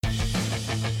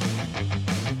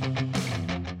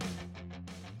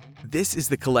This is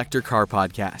the Collector Car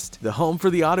Podcast, the home for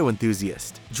the auto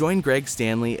enthusiast. Join Greg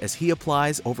Stanley as he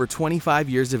applies over 25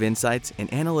 years of insights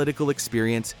and analytical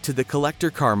experience to the collector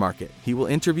car market. He will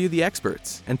interview the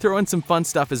experts and throw in some fun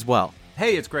stuff as well.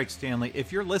 Hey, it's Greg Stanley.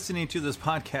 If you're listening to this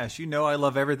podcast, you know I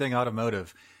love everything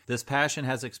automotive. This passion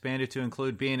has expanded to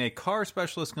include being a car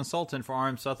specialist consultant for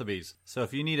RM Sotheby's. So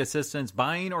if you need assistance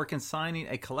buying or consigning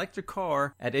a collector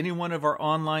car at any one of our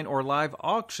online or live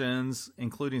auctions,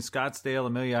 including Scottsdale,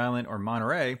 Amelia Island, or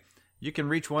Monterey, you can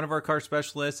reach one of our car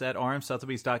specialists at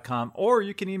rmsotheby's.com, or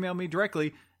you can email me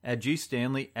directly at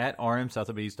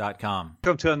gstanley@rmsotheby's.com.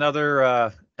 Welcome to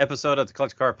another episode of the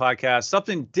Collector Car Podcast.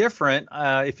 Something different.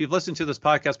 If you've listened to this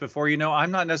podcast before, you know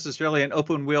I'm not necessarily an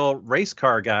open wheel race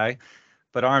car guy,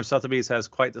 but RM Sotheby's has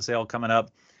quite the sale coming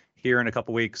up here in a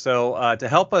couple weeks. So to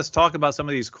help us talk about some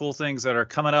of these cool things that are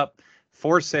coming up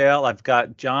for sale, I've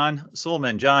got John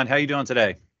Sulman. John, how you doing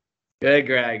today? Good,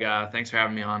 Greg. Thanks for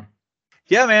having me on.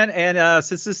 Yeah, man. And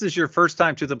since this is your first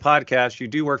time to the podcast, you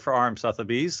do work for RM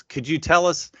Sotheby's. Could you tell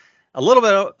us a little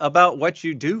bit about what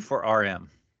you do for RM?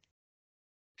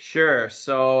 Sure.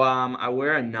 So I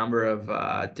wear a number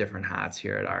of different hats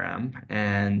here at RM,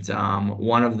 and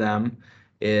one of them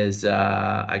is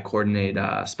I coordinate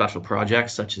special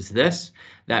projects such as this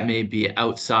that may be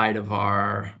outside of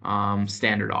our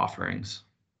standard offerings.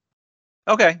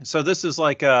 Okay, so this is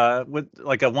like a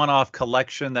one-off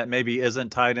collection that maybe isn't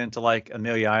tied into like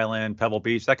Amelia Island, Pebble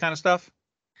Beach, that kind of stuff?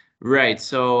 Right.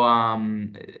 So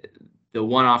the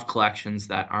one-off collections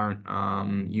that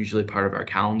aren't usually part of our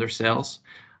calendar sales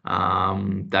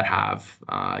that have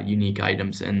unique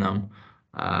items in them.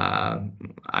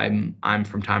 I'm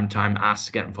from time to time asked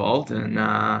to get involved, and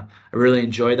I really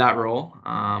enjoy that role.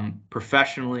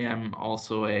 Professionally, I'm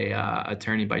also a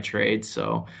attorney by trade,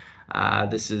 so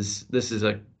this is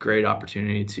a great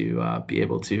opportunity to be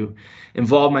able to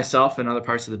involve myself in other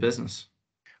parts of the business.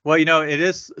 Well, you know, it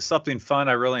is something fun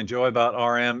I really enjoy about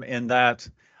RM in that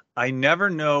I never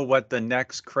know what the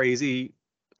next crazy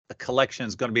collection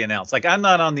is going to be announced. Like, I'm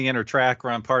not on the inner track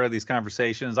or I'm part of these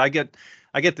conversations. I get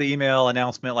the email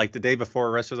announcement like the day before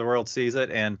the rest of the world sees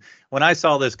it. And when I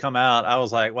saw this come out, I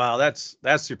was like, wow, that's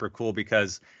super cool,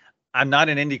 because I'm not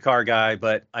an IndyCar guy,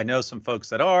 but I know some folks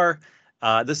that are.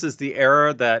 This is the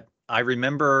era that I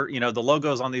remember. You know, the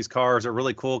logos on these cars are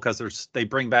really cool because they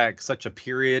bring back such a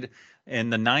period in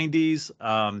the 90s.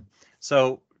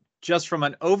 So just from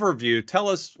an overview, tell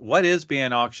us what is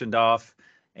being auctioned off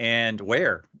and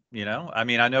where. You know, I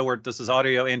mean, I know this is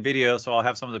audio and video, so I'll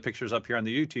have some of the pictures up here on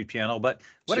the YouTube channel, but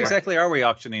what Sure. exactly are we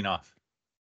auctioning off?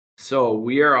 So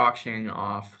we are auctioning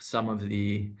off some of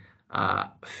the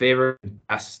favorite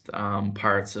best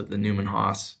parts of the Newman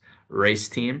Haas race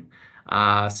team.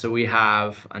 So we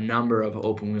have a number of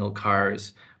open wheel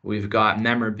cars. We've got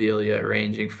memorabilia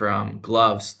ranging from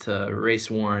gloves to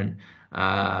race-worn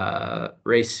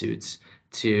race suits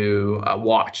to a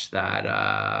watch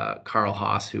that Carl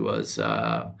Haas, who was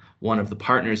one of the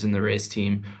partners in the race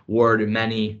team, wore to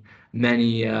many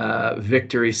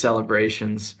victory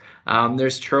celebrations.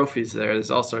 There's trophies there.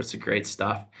 There's all sorts of great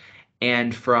stuff.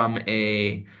 And from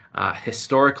a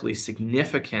historically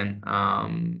significant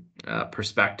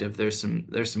perspective, there's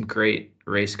some great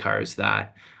race cars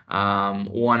that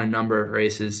won a number of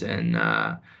races and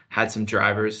had some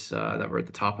drivers that were at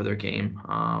the top of their game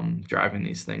driving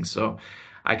these things. So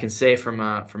I can say from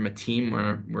a team,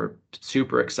 we're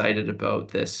super excited about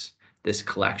this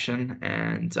collection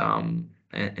and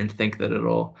think that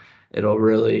it'll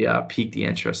really pique the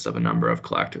interest of a number of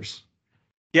collectors.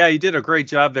 Yeah, you did a great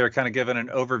job there, kind of giving an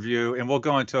overview, and we'll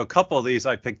go into a couple of these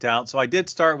I picked out. So I did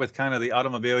start with kind of the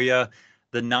automobilia,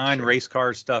 the non-race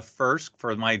car stuff first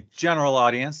for my general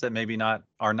audience that maybe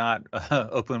are not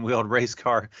open-wheeled race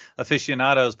car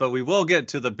aficionados, but we will get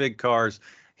to the big cars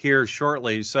here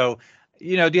shortly. So,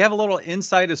 you know, do you have a little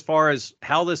insight as far as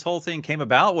how this whole thing came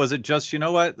about? Was it just, you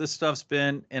know what, this stuff's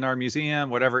been in our museum,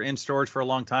 whatever, in storage for a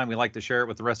long time, we like to share it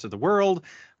with the rest of the world?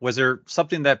 Was there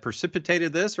something that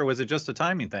precipitated this, or was it just a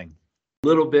timing thing?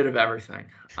 Little bit of everything.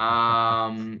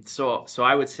 So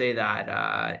I would say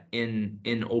that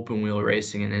in open wheel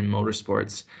racing and in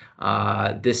motorsports,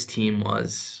 this team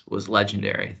was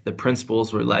legendary. The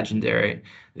principals were legendary.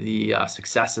 The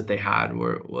success that they had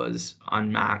was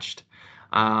unmatched.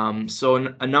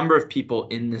 So a number of people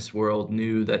in this world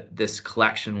knew that this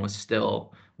collection was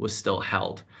still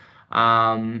held.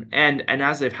 And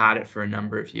as they've had it for a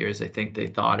number of years, I think they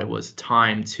thought it was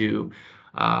time to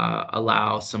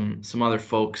allow some other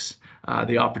folks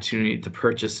the opportunity to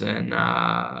purchase and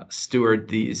steward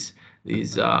these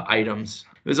items.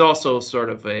 It was also sort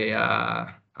of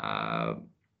a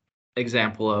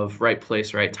example of right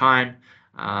place, right time.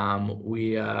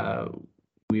 we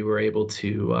were able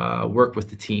to work with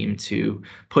the team to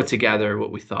put together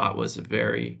what we thought was a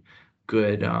very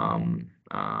good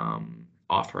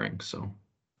offering. So.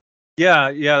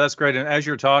 Yeah, that's great. And as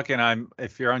you're talking,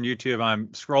 if you're on YouTube, I'm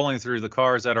scrolling through the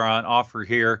cars that are on offer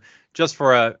here, just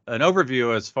for an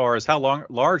overview as far as how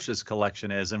large this collection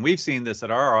is. And we've seen this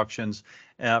at our auctions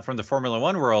from the Formula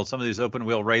One world. Some of these open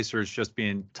wheel racers just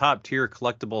being top tier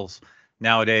collectibles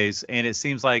nowadays. And it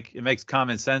seems like it makes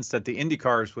common sense that the Indy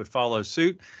cars would follow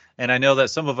suit. And I know that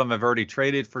some of them have already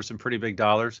traded for some pretty big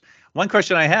dollars. One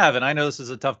question I have, and I know this is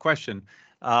a tough question,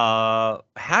 how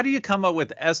do you come up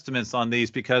with estimates on these?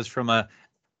 Because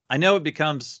I know it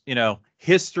becomes,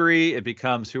 history. It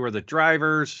becomes who are the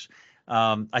drivers.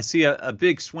 I see a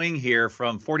big swing here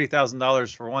from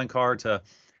 $40,000 for one car to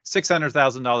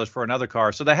 $600,000 for another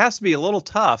car. So that has to be a little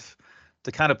tough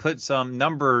to kind of put some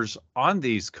numbers on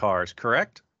these cars,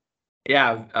 correct?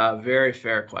 Yeah, very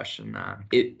fair question.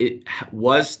 It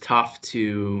was tough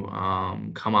to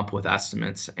come up with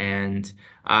estimates, and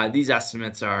these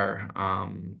estimates are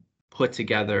put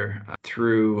together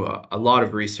through a lot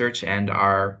of research, and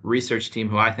our research team,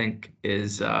 who I think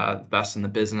is the best in the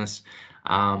business,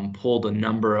 pulled a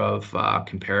number of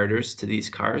comparators to these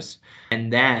cars,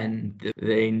 and then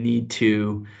they need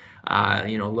to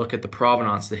look at the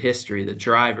provenance, the history, the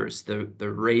drivers, the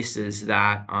races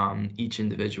that each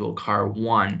individual car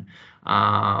won,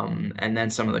 and then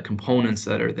some of the components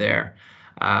that are there.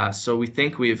 So we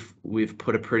think we've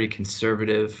put a pretty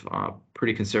conservative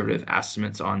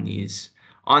estimates on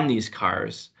these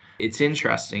cars. It's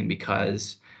interesting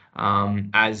because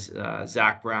as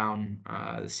Zach Brown,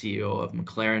 the CEO of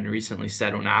McLaren, recently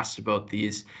said when asked about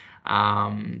these, the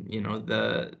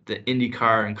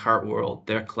IndyCar and kart world,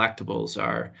 their collectibles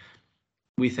are,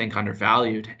 we think,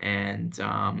 undervalued, and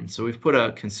so we've put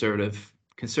a conservative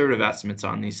estimates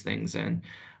on these things, and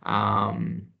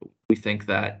we think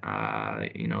that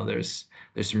there's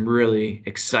some really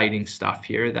exciting stuff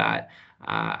here that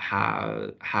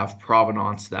have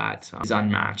provenance that is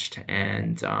unmatched,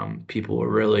 and people will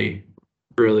really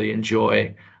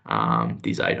enjoy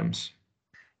these items.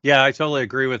 Yeah, I totally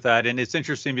agree with that. And it's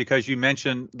interesting because you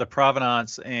mentioned the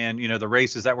provenance and, the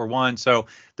races that were won. So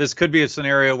this could be a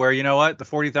scenario where, you know what, the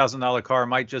 $40,000 car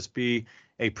might just be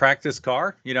a practice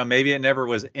car. Maybe it never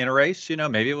was in a race,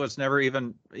 maybe it was never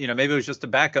even, maybe it was just a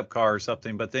backup car or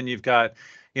something. But then you've got,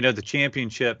 the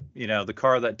championship, the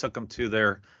car that took them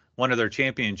to one of their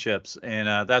championships.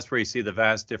 And that's where you see the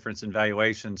vast difference in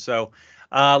valuation. So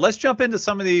let's jump into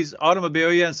some of these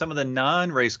automobilia and some of the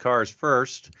non-race cars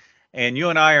first. And you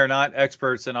and I are not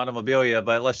experts in automobilia,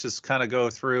 but let's just kind of go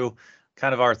through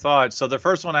kind of our thoughts. So the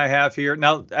first one I have here,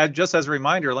 now, just as a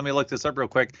reminder, let me look this up real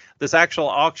quick. This actual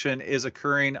auction is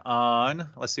occurring on,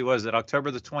 let's see, what is it,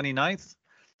 October the 29th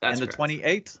and the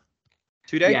 28th?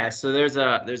 2 days? Yeah, so there's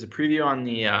a preview on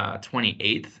the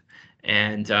 28th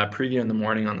and preview in the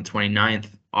morning on the 29th.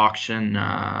 Auction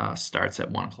starts at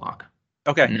 1 o'clock.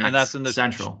 Okay, and that's in the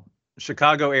Central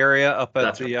Chicago area up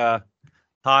at the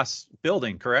Haas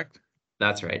building, correct?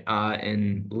 That's right.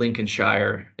 In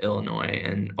Lincolnshire, Illinois,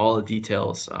 and all the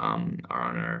details are on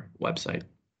our website.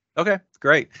 Okay,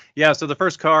 great. Yeah, so the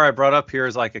first car I brought up here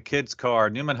is like a kid's car,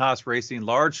 Newman Haas Racing,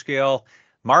 large scale,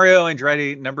 Mario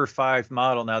Andretti number 5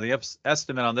 model. Now the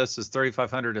estimate on this is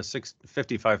 $3,500 to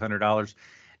 $5,500.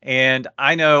 And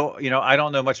I know, I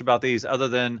don't know much about these other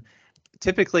than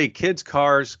typically kids'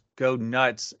 cars go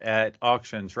nuts at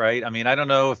auctions, right? I mean, I don't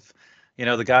know if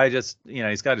the guy just,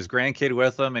 he's got his grandkid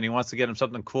with him and he wants to get him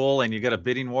something cool and you get a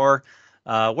bidding war.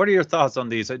 What are your thoughts on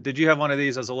these? Did you have one of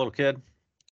these as a little kid?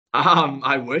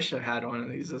 I wish I had one of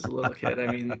these as a little kid. I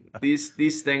mean,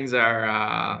 these things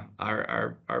are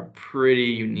pretty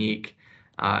unique,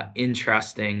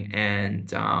 interesting, and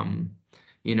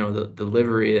the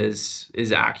livery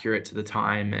is accurate to the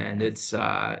time, and it's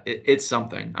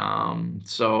something.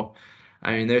 So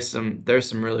I mean, there's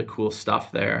some really cool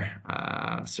stuff there,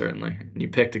 certainly. You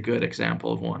picked a good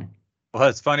example of one. Well,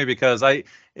 it's funny because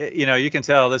you can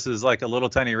tell this is like a little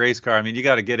tiny race car. I mean, you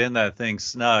got to get in that thing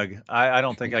snug. I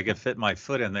don't think I could fit my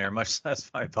foot in there, much less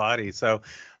my body. So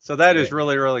that is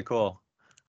really, really cool.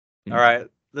 All right.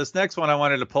 This next one I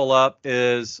wanted to pull up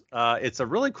is it's a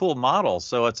really cool model.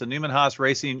 So it's a Newman Haas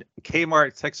Racing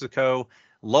Kmart Texaco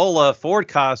Lola Ford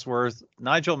Cosworth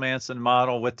Nigel Mansell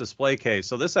model with display case.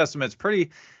 So this estimate's pretty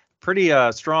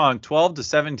strong, 12 to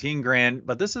 17 grand,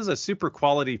 but this is a super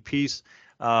quality piece.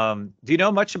 Do you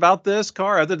know much about this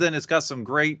car other than it's got some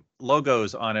great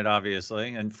logos on it,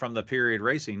 obviously, and from the period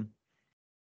racing?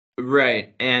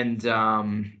 Right. And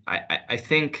I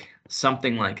think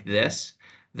something like this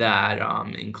that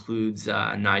includes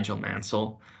Nigel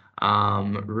Mansell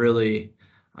really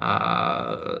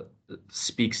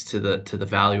speaks to the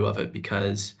value of it,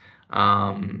 because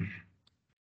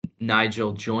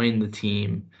Nigel joined the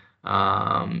team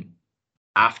um,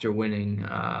 after winning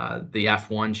the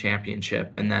F1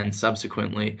 championship, and then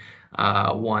subsequently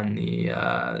won the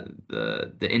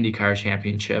IndyCar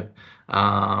championship.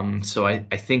 So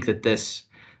I think that this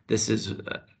is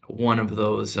one of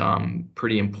those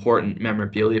pretty important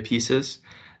memorabilia pieces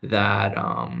that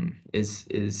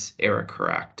is era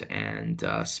correct, and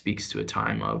speaks to a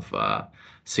time of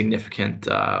significant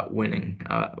winning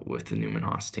with the Newman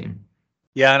Haas team.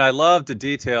 Yeah, and I love the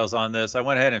details on this. I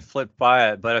went ahead and flipped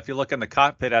by it, but if you look in the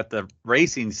cockpit at the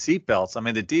racing seatbelts, I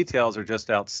mean, the details are just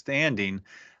outstanding.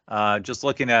 Just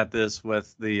looking at this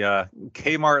with the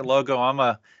Kmart logo, I'm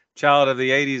a child of the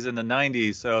 80s and the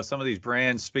 90s, so some of these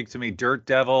brands speak to me. Dirt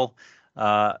Devil,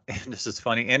 and this is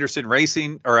funny, Anderson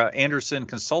Racing, or Anderson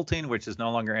Consulting, which is no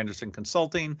longer Anderson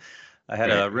Consulting. I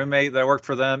had a roommate that worked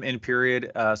for them in period.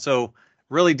 So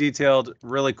really detailed,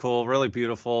 really cool, really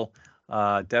beautiful.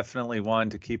 Definitely one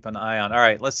to keep an eye on. All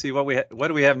right, let's see what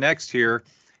do we have next here?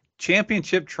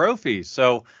 Championship trophies.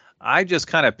 So I just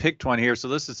kind of picked one here. So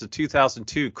this is the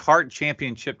 2002 Kart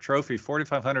Championship Trophy,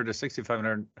 $4,500 to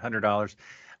 $6,500.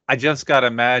 I just got to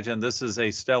imagine this is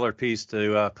a stellar piece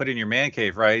to put in your man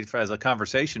cave, right, as a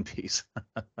conversation piece.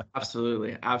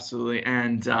 Absolutely, absolutely.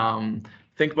 And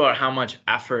think about how much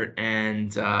effort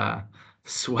and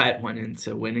sweat went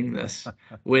into winning this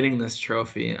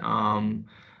trophy.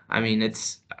 I mean,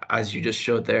 it's, as you just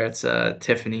showed there, it's a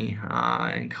Tiffany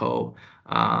and Co.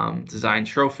 Design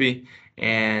trophy,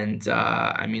 and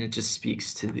I mean, it just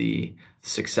speaks to the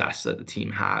success that the team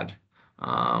had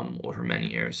over many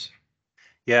years.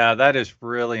 Yeah, that is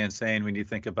really insane when you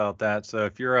think about that. So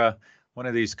if you're one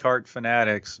of these cart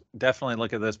fanatics, definitely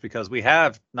look at this, because we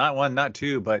have not one, not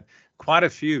two, but quite a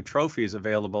few trophies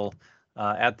available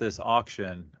at this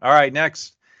auction. All right,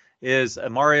 next is a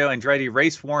Mario Andretti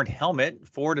race worn helmet,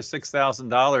 $4,000 to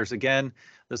 $6,000. Again,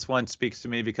 this one speaks to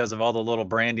me because of all the little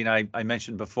branding I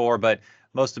mentioned before, but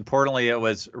most importantly, it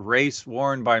was race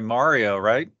worn by Mario,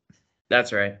 right?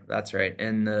 That's right. That's right.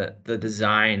 And the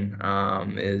design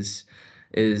is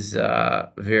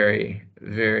very,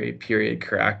 very period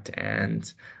correct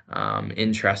and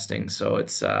interesting. So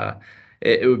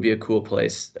it would be a cool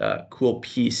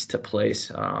piece to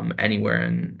place anywhere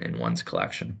in one's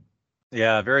collection.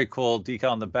 Yeah, very cool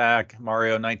decal on the back,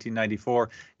 Mario 1994.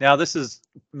 Now, this is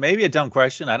maybe a dumb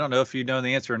question. I don't know if you know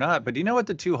the answer or not, but do you know what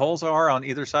the two holes are on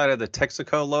either side of the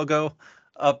Texaco logo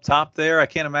up top there? I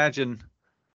can't imagine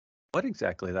what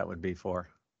exactly that would be for.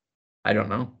 I don't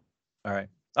know. All right,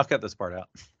 I'll cut this part out.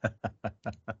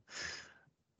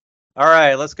 All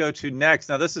right, let's go to next.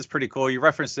 Now, this is pretty cool. You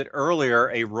referenced it earlier,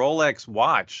 a Rolex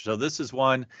watch. So this is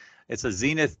one, it's a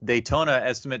Zenith Daytona,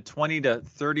 estimate $20,000 to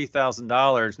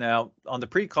 $30,000. Now, on the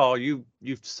pre-call, you've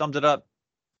summed it up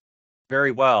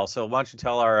very well. So why don't you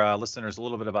tell our listeners a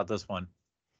little bit about this one?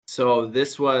 So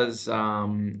this was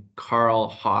Carl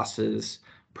Haas's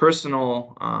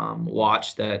personal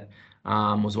watch that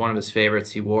was one of his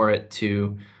favorites. He wore it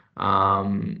to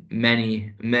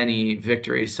many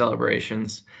victory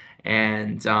celebrations,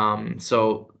 and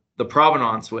so the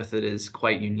provenance with it is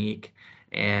quite unique,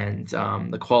 and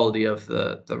the quality of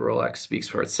the Rolex speaks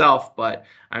for itself. But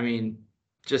I mean,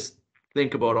 just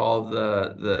think about all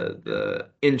the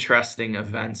interesting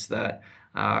events that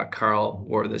Carl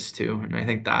wore this to, and I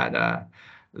think that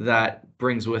that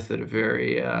brings with it a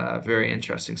very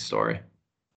interesting story.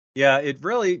 Yeah, it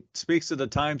really speaks to the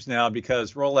times now,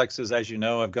 because Rolexes, as you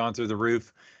know, have gone through the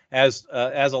roof, as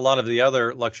a lot of the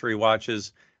other luxury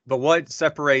watches. But what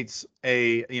separates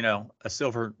a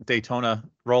silver Daytona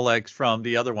Rolex from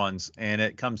the other ones? And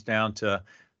it comes down to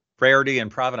rarity and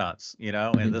provenance,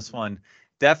 and this one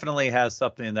definitely has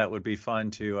something that would be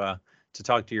fun to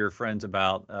talk to your friends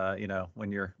about,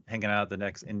 when you're hanging out at the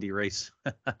next Indy race.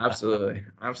 Absolutely,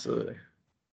 absolutely.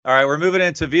 All right, we're moving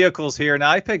into vehicles here. Now,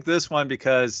 I picked this one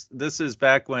because this is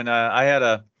back when I had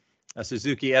a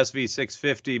Suzuki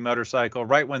SV650 motorcycle,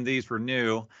 right when these were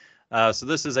new. So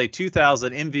this is a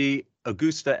 2000 MV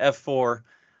Agusta F4,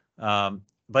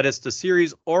 but it's the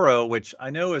Series Oro, which I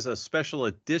know is a special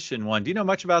edition one. Do you know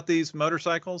much about these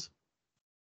motorcycles?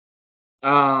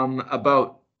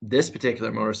 About this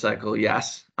particular motorcycle,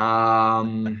 yes.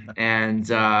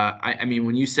 And I mean,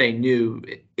 when you say new,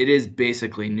 it is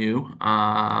basically new.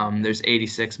 There's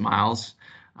 86 miles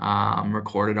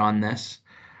recorded on this,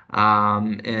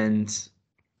 and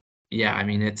yeah, I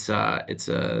mean, it's a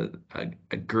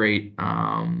great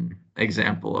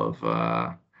example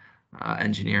of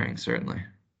engineering, certainly.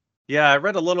 Yeah, I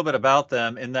read a little bit about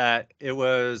them in that it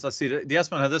was, let's see, the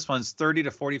estimate of this one's 30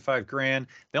 to 45 grand.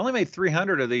 They only made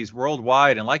 300 of these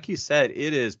worldwide. And like you said,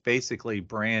 it is basically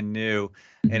brand new.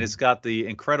 And it's got the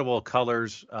incredible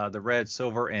colors, the red,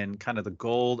 silver, and kind of the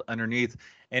gold underneath.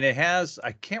 And it has,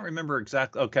 I can't remember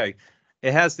exactly. Okay.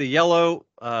 It has the yellow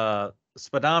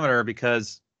speedometer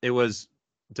because the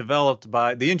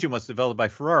engine was developed by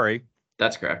Ferrari,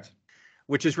 That's correct.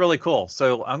 which is really cool.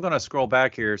 So I'm going to scroll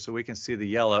back here so we can see the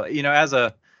yellow. As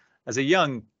a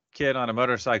young kid on a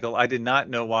motorcycle, I did not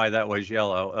know why that was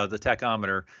yellow, the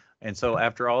tachometer. And so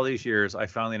after all these years, I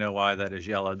finally know why that is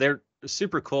yellow. They're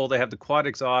super cool. They have the quad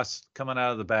exhaust coming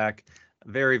out of the back.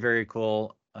 Very, very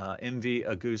cool. MV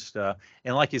Agusta.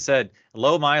 And like you said,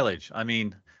 low mileage. I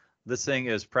mean, this thing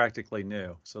is practically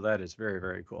new. So that is very,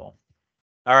 very cool.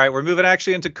 All right, we're moving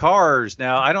actually into cars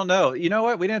now. I don't know. You know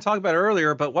what? We didn't talk about it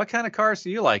earlier, but what kind of cars do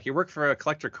you like? You work for a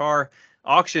collector car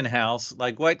auction house.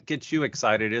 Like, what gets you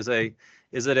excited? Is it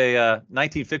a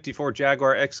 1954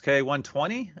 Jaguar XK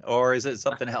 120, or is it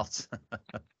something else?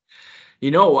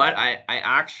 You know what? I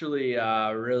actually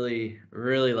really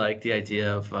like the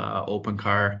idea of open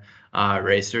car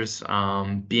racers.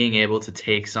 Being able to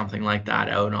take something like that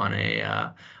out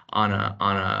on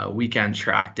a weekend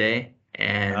track day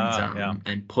Yeah.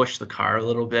 and push the car a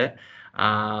little bit.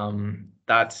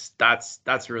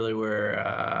 That's really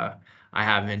where I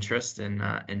have interest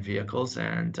in vehicles,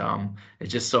 and it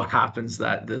just so happens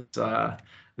that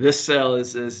this sale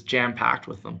is jam packed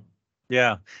with them.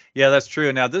 Yeah. Yeah, that's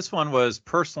true. Now, this one was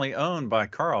personally owned by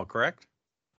Carl, correct?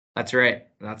 That's right.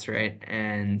 That's right.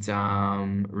 And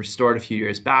restored a few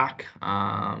years back.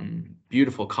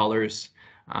 Beautiful colors.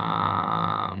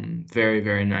 Very,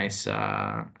 very nice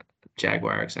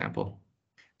Jaguar example.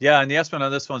 Yeah, and the estimate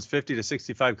on this one's 50 to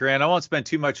 65 grand. I won't spend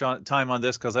too much time on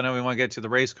this because I know we want to get to the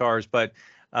race cars, but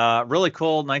really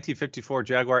cool 1954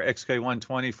 Jaguar XK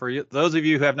 120. For you, those of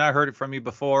you who have not heard it from me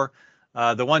before,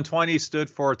 the 120 stood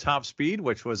for top speed,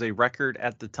 which was a record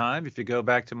at the time. If you go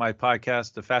back to my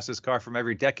podcast, The Fastest Car from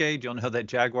Every Decade, you'll know that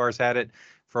Jaguars had it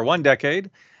for 1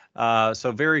 decade.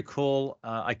 So very cool,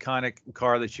 iconic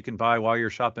car that you can buy while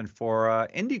you're shopping for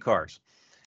Indy cars.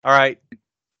 All right,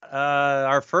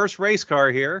 our first race car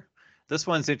here. This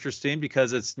one's interesting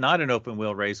because it's not an open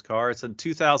wheel race car. It's a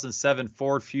 2007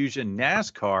 Ford Fusion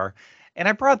NASCAR. And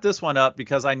I brought this one up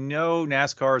because I know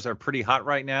NASCARs are pretty hot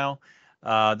right now.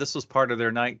 This was part of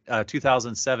their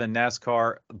 2007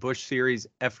 NASCAR Busch Series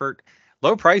effort.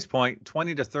 Low price point,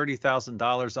 $20,000 to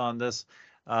 $30,000 on this.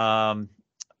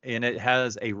 And it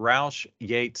has a Roush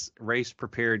Yates race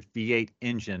prepared V8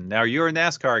 engine. Now, you're a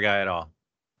NASCAR guy at all?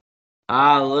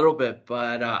 A little bit,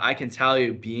 but I can tell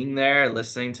you, being there,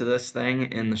 listening to this thing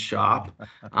in the shop,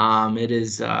 it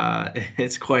is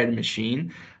it's quite a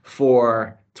machine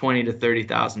for $20,000 to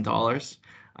 $30,000.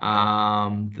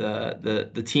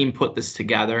 The team put this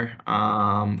together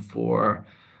for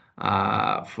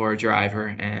a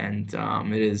driver, and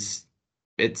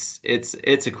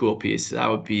it's a cool piece. That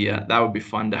would be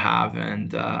fun to have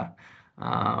and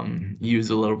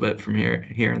use a little bit from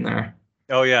here and there.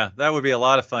 Oh yeah, that would be a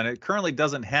lot of fun. It currently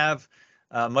doesn't have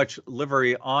much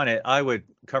livery on it. I would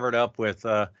cover it up with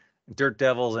Dirt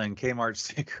Devils and Kmart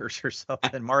stickers or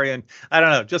something. Marion, I don't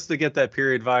know, just to get that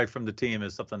period vibe from the team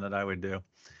is something that I would do.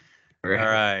 All Right.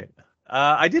 right.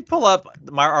 I did pull up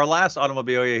our last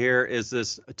automobile here is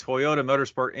this Toyota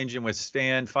Motorsport engine with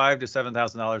stand, $5,000 to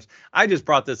 $7,000. I just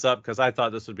brought this up because I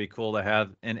thought this would be cool to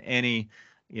have in any,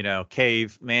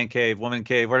 cave, man cave, woman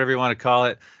cave, whatever you want to call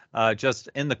it, just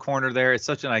in the corner there. It's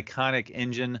such an iconic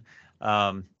engine.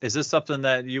 Is this something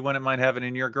that you wouldn't mind having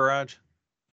in your garage?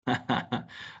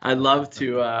 I'd love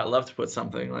to put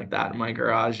something like that in my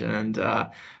garage and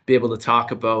be able to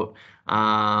talk about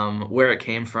where it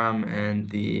came from and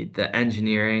the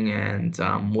engineering and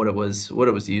what it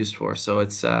was used for. So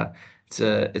it's a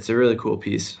really cool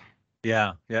piece.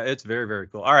 Yeah, yeah, it's very, very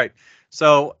cool. All right.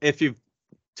 So if you've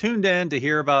tuned in to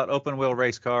hear about open wheel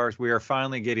race cars, we are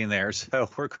finally getting there. So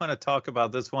we're going to talk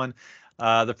about this one.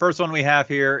 The first one we have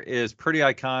here is pretty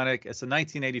iconic. It's a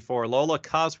 1984 Lola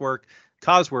Cosworth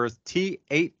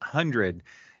T800.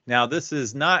 Now, this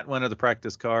is not one of the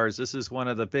practice cars. This is one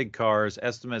of the big cars.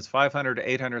 Estimates $500,000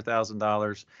 to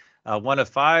 $800,000. One of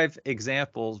 5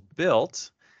 examples built.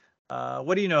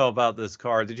 What do you know about this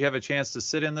car? Did you have a chance to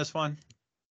sit in this one?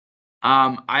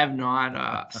 I have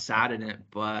not sat in it,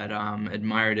 but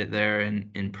admired it there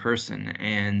in person.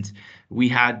 And we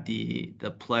had the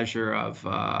pleasure of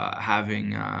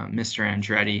having Mr.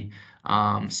 Andretti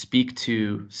speak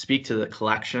to the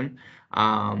collection.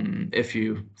 If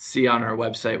you see on our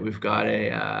website, we've got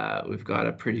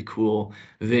a pretty cool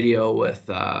video with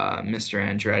Mr.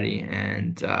 Andretti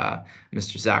and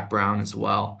Mr. Zach Brown as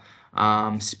well,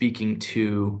 speaking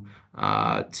to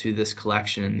this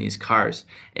collection and these cars.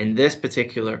 And this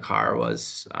particular car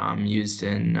was used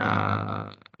in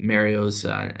Mario's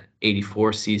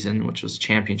 '84 season, which was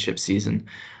championship season.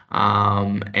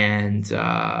 And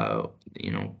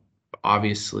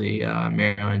obviously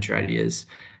Mario Andretti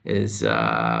is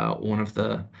one of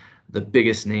the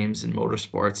biggest names in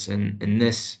motorsports, and in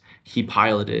this he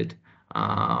piloted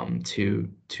to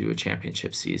a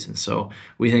championship season. So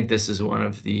we think this is one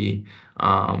of the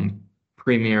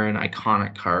premier and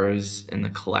iconic cars in the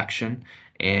collection,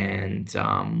 and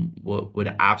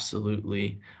would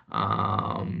absolutely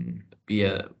be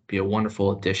a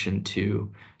wonderful addition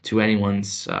to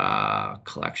anyone's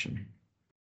collection.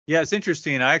 Yeah, it's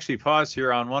interesting. I actually paused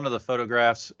here on one of the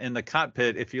photographs in the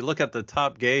cockpit. If you look at the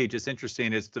top gauge, it's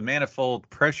interesting. It's the manifold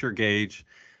pressure gauge,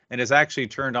 and it's actually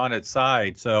turned on its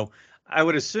side. So I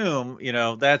would assume,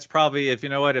 that's probably, if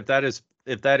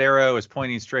that arrow is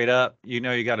pointing straight up, you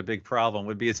got a big problem,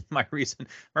 would be my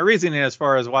reasoning as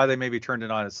far as why they maybe turned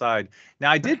it on its side.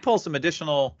 Now, I did pull some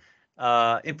additional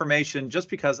information just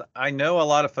because I know a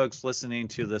lot of folks listening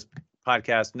to this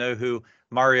podcast know who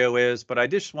Mario is, but I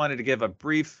just wanted to give a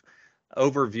brief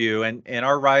overview. And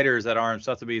our writers at RM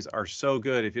Sotheby's are so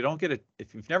good. If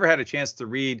you've never had a chance to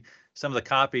read some of the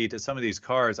copy to some of these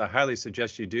cars, I highly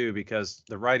suggest you do, because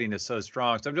the writing is so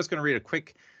strong. So I'm just going to read a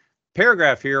quick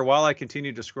paragraph here while I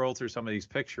continue to scroll through some of these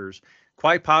pictures.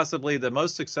 Quite possibly the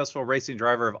most successful racing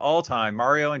driver of all time,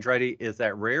 Mario Andretti is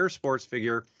that rare sports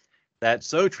figure that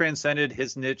so transcended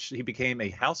his niche he became a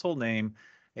household name,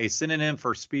 a synonym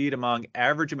for speed among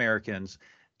average Americans.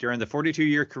 During the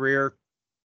 42-year career,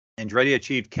 Andretti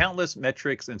achieved countless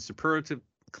metrics and superlative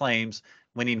claims,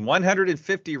 winning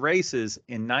 150 races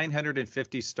in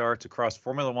 950 starts across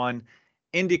Formula One,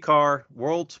 IndyCar,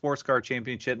 World Sports Car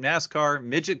Championship, NASCAR,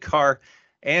 midget car,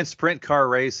 and sprint car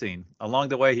racing. Along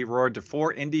the way, he roared to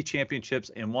 4 Indy championships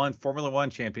and 1 Formula One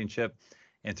championship,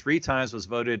 and 3 times was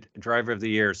voted Driver of the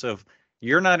Year. So if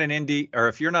you're not an Indy, or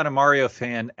if you're not a Mario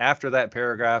fan after that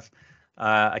paragraph,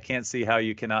 I can't see how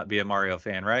you cannot be a Mario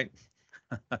fan, right?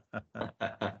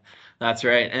 That's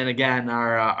right. And again,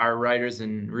 our writers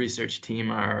and research team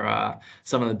are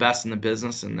some of the best in the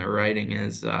business, and their writing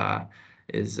is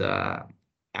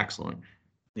excellent.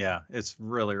 Yeah, it's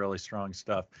really, really strong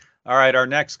stuff. All right, our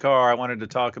next car I wanted to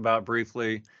talk about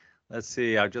briefly. Let's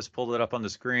see, I just pulled it up on the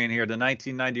screen here. The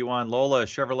 1991 Lola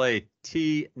Chevrolet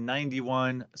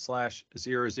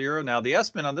T91/00. Now, the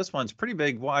estimate on this one's pretty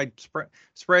big, wide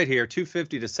spread here,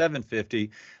 250 to 750.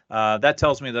 That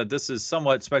tells me that this is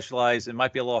somewhat specialized. It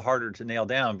might be a little harder to nail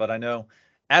down, but I know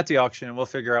at the auction we'll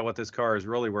figure out what this car is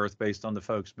really worth based on the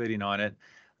folks bidding on it.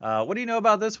 What do you know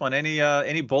about this one?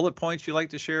 Any bullet points you'd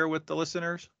like to share with the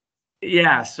listeners?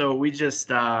 Yeah, so we just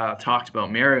talked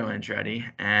about Mario Andretti,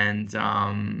 and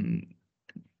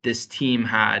this team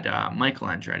had Michael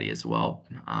Andretti as well,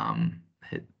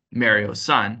 Mario's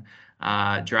son,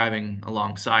 driving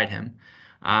alongside him.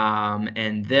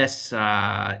 And this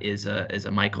is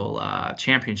a Michael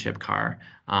championship car,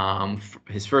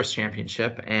 his first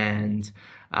championship, and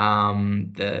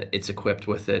it's equipped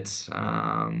with its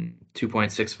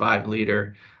 2.65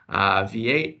 liter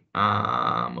V8,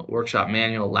 workshop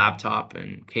manual, laptop,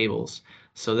 and cables.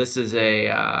 So this is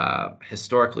a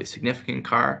historically significant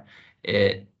car.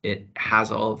 It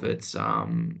has all of its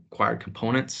required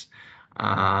components,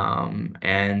 and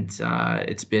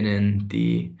it's been in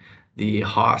the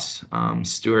Haas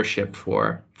stewardship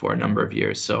for a number of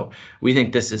years. So we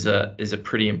think this is a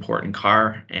pretty important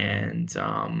car, and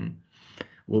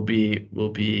will be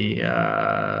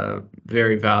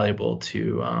very valuable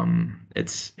to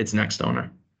its next owner.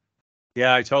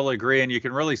 Yeah, I totally agree. And you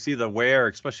can really see the wear,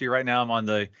 especially right now I'm on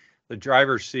the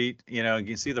driver's seat. You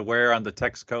can see the wear on the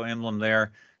Texaco emblem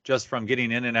there just from getting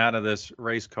in and out of this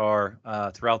race car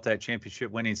throughout that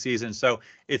championship winning season. So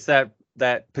it's that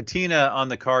patina on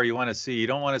the car you want to see. You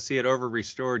don't want to see it over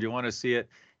restored. You want to see it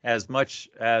as much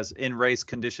as in race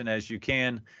condition as you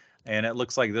can. And it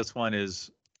looks like this one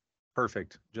is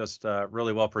perfect, just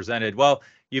really well presented. Well,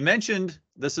 you mentioned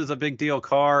this is a big deal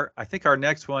car. I think our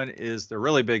next one is the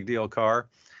really big deal car.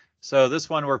 So this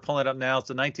one we're pulling up now. It's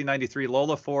the 1993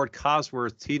 Lola Ford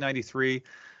Cosworth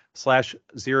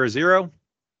T93/00.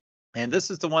 And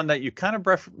this is the one that you kind of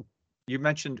you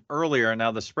mentioned earlier.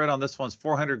 Now the spread on this one's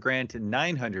 400 grand to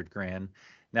 900 grand.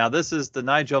 Now this is the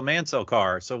Nigel Mansell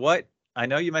car. So what? I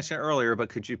know you mentioned it earlier, but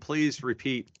could you please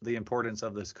repeat the importance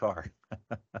of this car?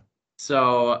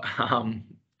 So,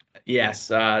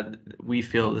 yes, we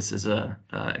feel this is a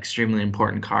extremely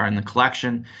important car in the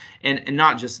collection, and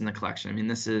not just in the collection. I mean,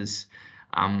 this is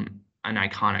an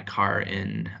iconic car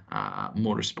in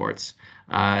motorsports.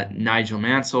 Nigel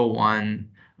Mansell won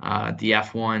the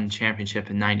F1 championship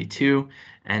in '92,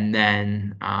 and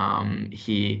then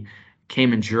he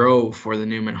came and drove for the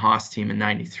Newman Haas team in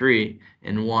 '93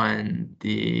 and won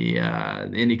the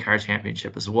IndyCar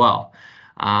championship as well.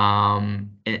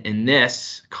 And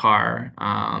this car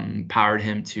powered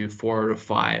him to 4 out of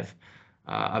 5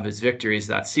 of his victories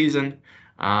that season.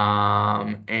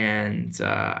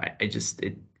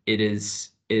 It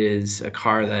is a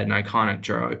car that an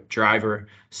iconic driver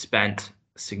spent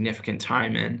significant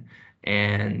time in,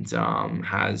 and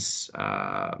has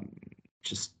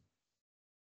just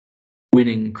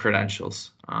winning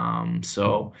credentials.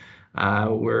 So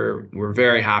we're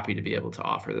very happy to be able to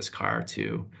offer this car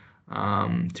to a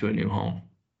new home.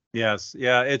 Yes,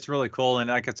 yeah, it's really cool. And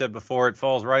like I said before, it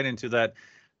falls right into that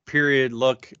period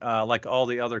look, like all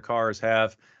the other cars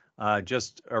have.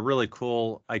 Just a really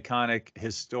cool, iconic,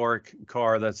 historic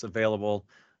car that's available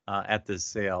at this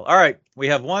sale. All right, we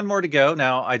have one more to go.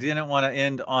 Now, I didn't want to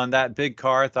end on that big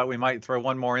car. I thought we might throw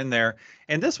one more in there.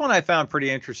 And this one I found pretty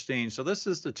interesting. So this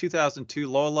is the 2002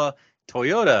 Lola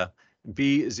Toyota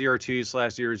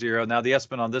B02/00. Now, the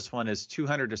estimate on this one is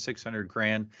 200 to 600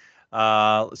 grand.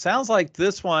 Sounds like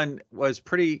this one was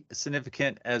pretty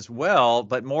significant as well,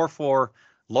 but more for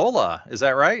Lola. Is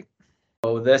that right?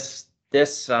 Oh, this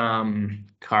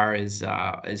car is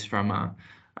from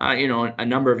a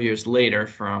number of years later,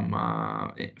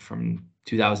 from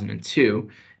 2002,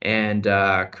 and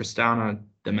Cristana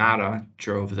D'Amata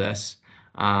drove this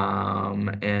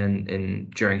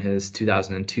and during his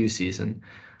 2002 season,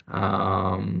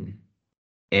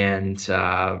 and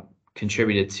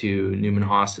contributed to Newman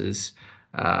Haas's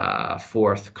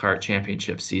 4th kart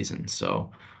championship season. So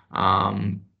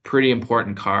pretty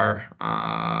important car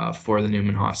for the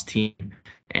Newman Haas team,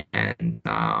 and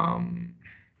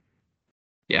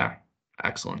yeah,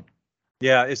 excellent.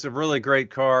 Yeah, it's a really great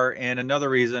car. And another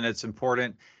reason it's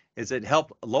important is it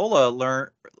helped Lola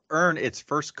earn its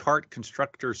first kart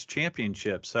constructors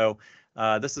championship. So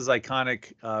this is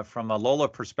iconic from a Lola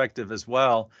perspective as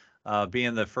well,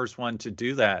 being the first one to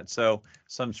do that. So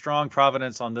some strong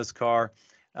provenance on this car.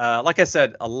 Like I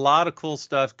said, a lot of cool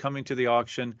stuff coming to the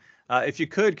auction. If you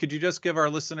could you just give our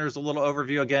listeners a little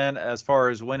overview again as far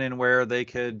as when and where they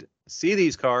could see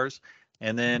these cars,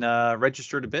 and then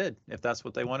register to bid if that's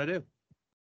what they want to do?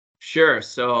 Sure.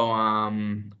 So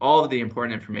all of the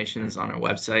important information is on our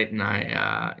website, and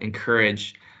I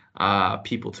encourage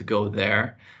people to go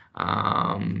there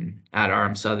at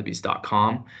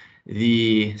rmsotheby's.com.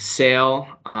 The sale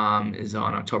is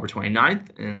on October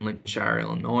 29th in Lincolnshire,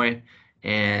 Illinois,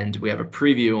 and we have a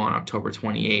preview on October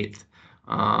 28th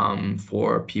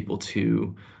for people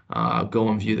to go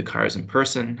and view the cars in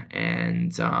person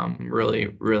and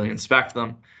really inspect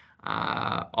them.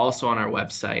 Also on our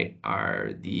website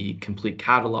are the complete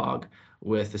catalog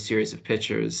with a series of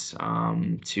pictures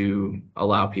to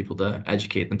allow people to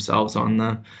educate themselves on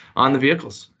the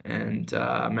vehicles and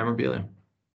memorabilia.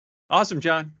 Awesome,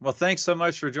 John. Well, thanks so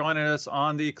much for joining us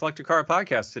on the Collector Car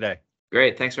Podcast today.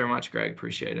 Great. Thanks very much, Greg.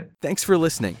 Appreciate it. Thanks for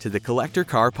listening to the Collector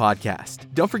Car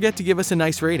Podcast. Don't forget to give us a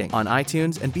nice rating on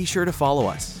iTunes, and be sure to follow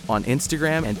us on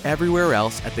Instagram and everywhere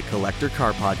else at the Collector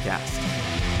Car Podcast.